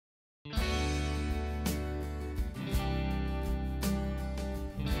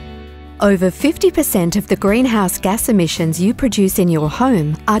Over 50% of the greenhouse gas emissions you produce in your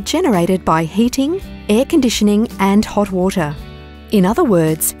home are generated by heating, air conditioning and hot water. In other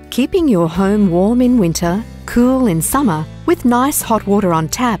words, keeping your home warm in winter, cool in summer, with nice hot water on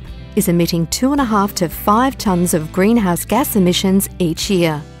tap is emitting 2.5 to 5 tonnes of greenhouse gas emissions each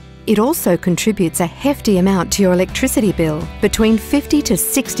year. It also contributes a hefty amount to your electricity bill, between 50 to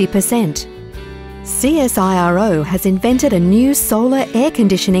 60%. CSIRO has invented a new solar air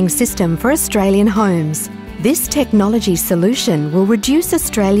conditioning system for Australian homes. This technology solution will reduce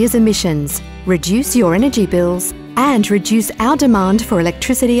Australia's emissions, reduce your energy bills, and reduce our demand for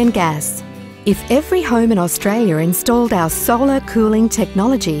electricity and gas. If every home in Australia installed our solar cooling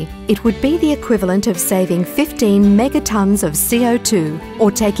technology, it would be the equivalent of saving 15 megatons of CO2 or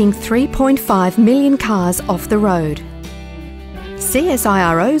taking 3.5 million cars off the road.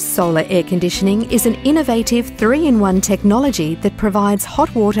 CSIRO's solar air conditioning is an innovative 3-in-1 technology that provides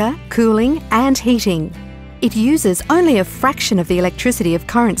hot water, cooling and heating. It uses only a fraction of the electricity of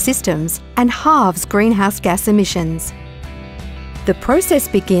current systems and halves greenhouse gas emissions. The process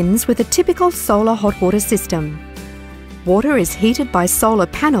begins with a typical solar hot water system. Water is heated by solar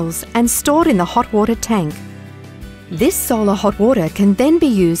panels and stored in the hot water tank. This solar hot water can then be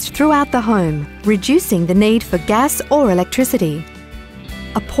used throughout the home, reducing the need for gas or electricity.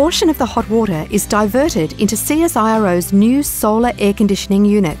 A portion of the hot water is diverted into CSIRO's new solar air conditioning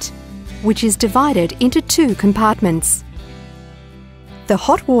unit, which is divided into 2 compartments. The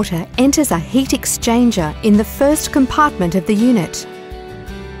hot water enters a heat exchanger in the first compartment of the unit.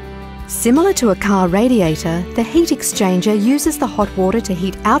 Similar to a car radiator, the heat exchanger uses the hot water to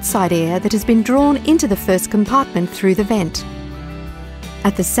heat outside air that has been drawn into the first compartment through the vent.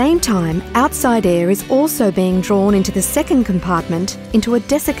 At the same time, outside air is also being drawn into the second compartment into a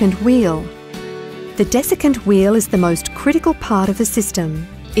desiccant wheel. The desiccant wheel is the most critical part of the system.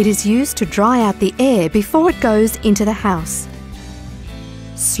 It is used to dry out the air before it goes into the house.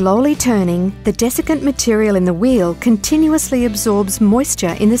 Slowly turning, the desiccant material in the wheel continuously absorbs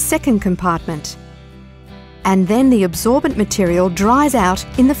moisture in the second compartment. And then the absorbent material dries out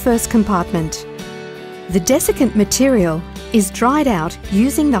in the first compartment. The desiccant material is dried out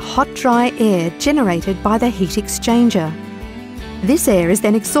using the hot dry air generated by the heat exchanger. This air is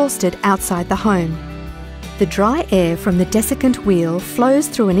then exhausted outside the home. The dry air from the desiccant wheel flows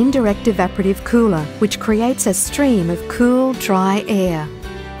through an indirect evaporative cooler, which creates a stream of cool, dry air.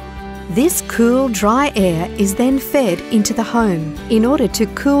 This cool, dry air is then fed into the home in order to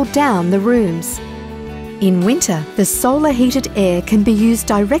cool down the rooms. In winter, the solar heated air can be used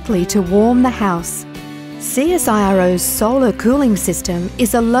directly to warm the house. CSIRO's solar cooling system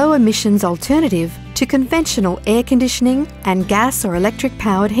is a low-emissions alternative to conventional air conditioning and gas or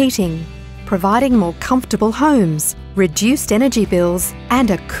electric-powered heating, providing more comfortable homes, reduced energy bills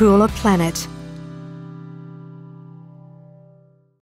and a cooler planet.